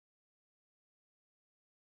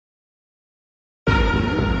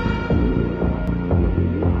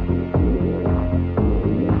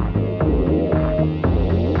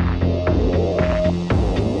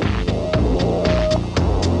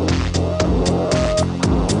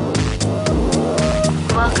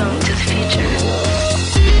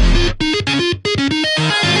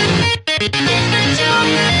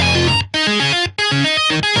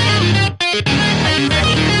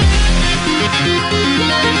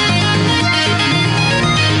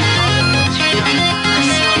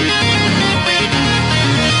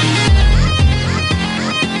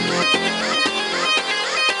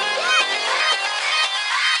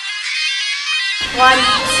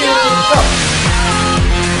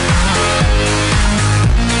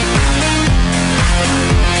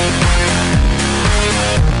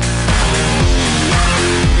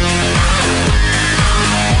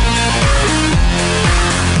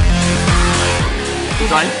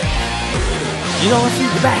Design. Inovasi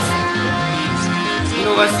the best.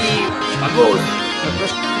 Inovasi bagus.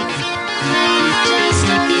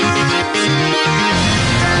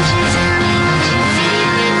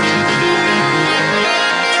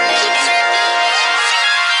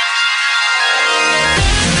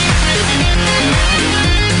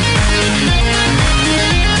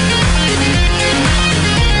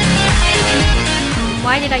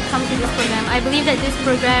 Why did I come to this program? I believe that this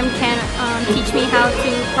program can teach me how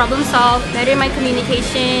to problem solve, better my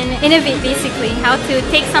communication, innovate basically, how to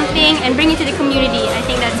take something and bring it to the community. I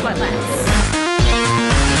think that's what lasts.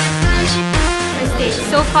 First stage.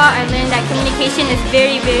 So far I learned that communication is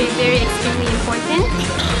very extremely important.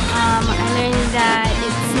 I learned that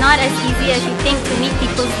it's not as easy as you think to meet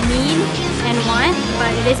people's need and want,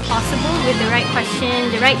 but it is possible with the right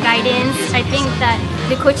question, the right guidance. I think that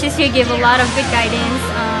the coaches here give a lot of good guidance.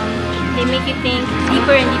 They make you think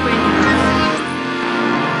deeper and deeper and deeper.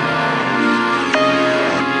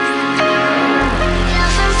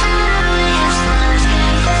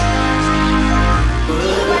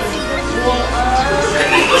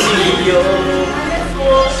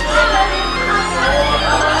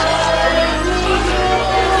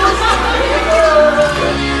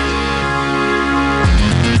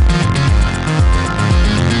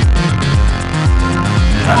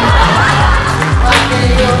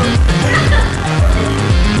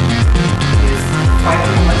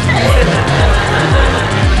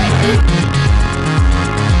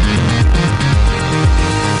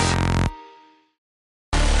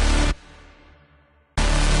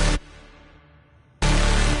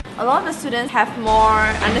 A lot of the students have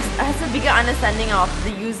has a bigger understanding of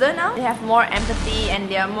the user now. They have more empathy and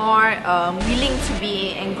they are more willing to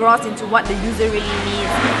be engrossed into what the user really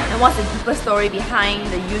needs and what's the deeper story behind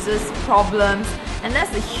the user's problems. And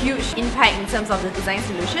that's a huge impact in terms of the design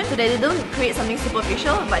solution, so that they don't create something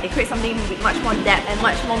superficial, but they create something with much more depth and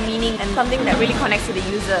much more meaning and something that really connects to the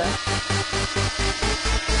user.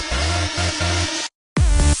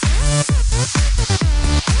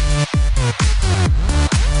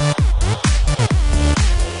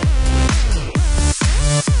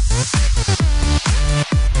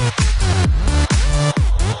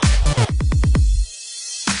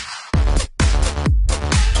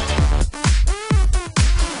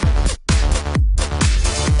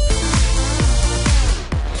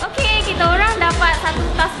 Satu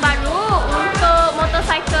tas baru untuk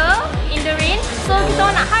motorcycle in the rain. So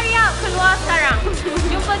kita nak hurry up keluar sekarang.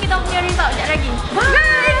 Jumpa kita punya result sekejap lagi.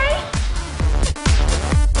 Bye!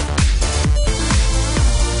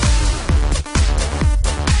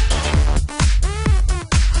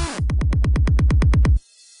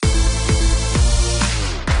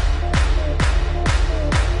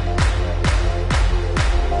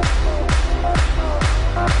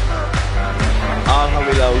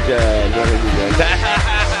 Alhamdulillah hujan, jangan hujan.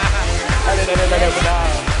 Ada benar.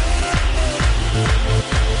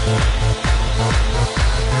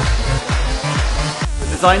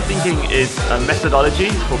 Design thinking is a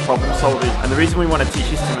methodology for problem solving, and the reason we want to teach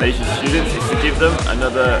this to Malaysian students is to give them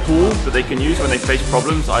another tool that they can use when they face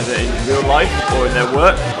problems either in real life or in their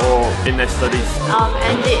work or in their studies.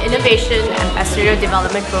 And the Innovation Ambassador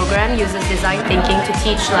Development Program uses design thinking to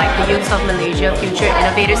teach the youth of Malaysia future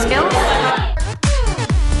innovator skills.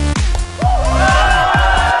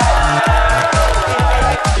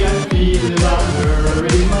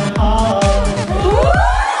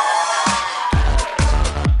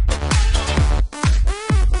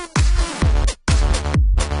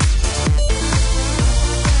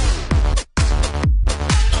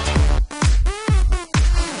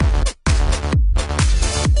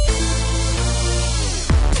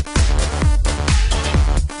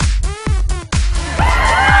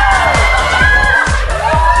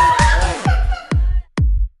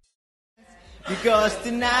 Because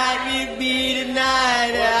tonight will be the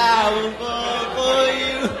night I will fall for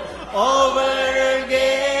you over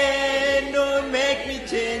again. Don't make me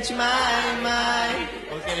change my mind.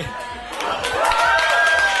 Okay.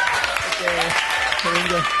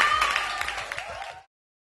 Okay.